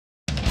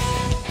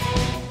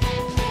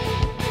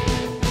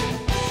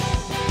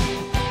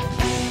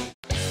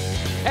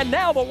And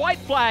now the white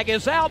flag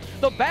is out.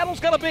 The battle's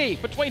going to be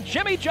between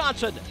Jimmie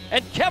Johnson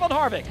and Kevin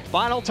Harvick.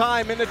 Final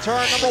time into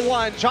turn number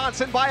 1.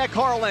 Johnson by a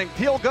car length.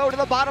 He'll go to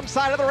the bottom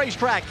side of the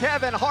racetrack.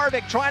 Kevin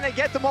Harvick trying to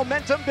get the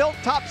momentum built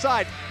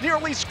topside.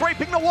 Nearly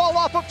scraping the wall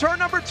off of turn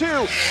number 2.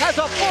 Has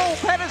a full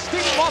head of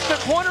steam off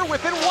the corner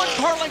within 1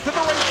 car length of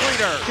the race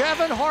leader.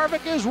 Kevin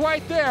Harvick is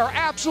right there,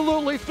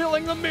 absolutely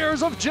filling the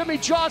mirrors of Jimmie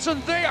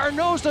Johnson. They are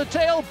nose to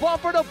tail,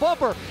 bumper to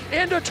bumper.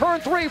 Into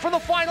turn 3 for the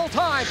final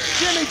time.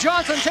 Jimmie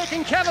Johnson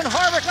taking Kevin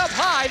Harvick up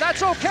high.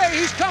 That's okay,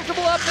 he's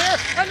comfortable up there.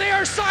 And they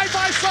are side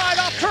by side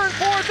off turn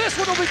 4. This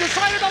one will be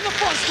decided on the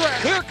front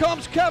stretch. Here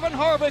comes Kevin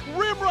Harvick,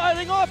 rim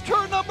riding off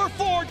turn number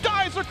 4,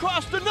 dives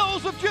across the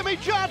nose of Jimmie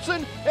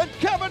Johnson, and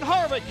Kevin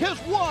Harvick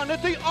has won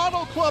at the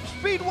Auto Club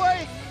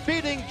Speedway,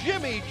 beating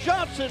Jimmie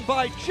Johnson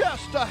by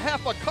just a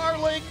half a car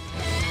length.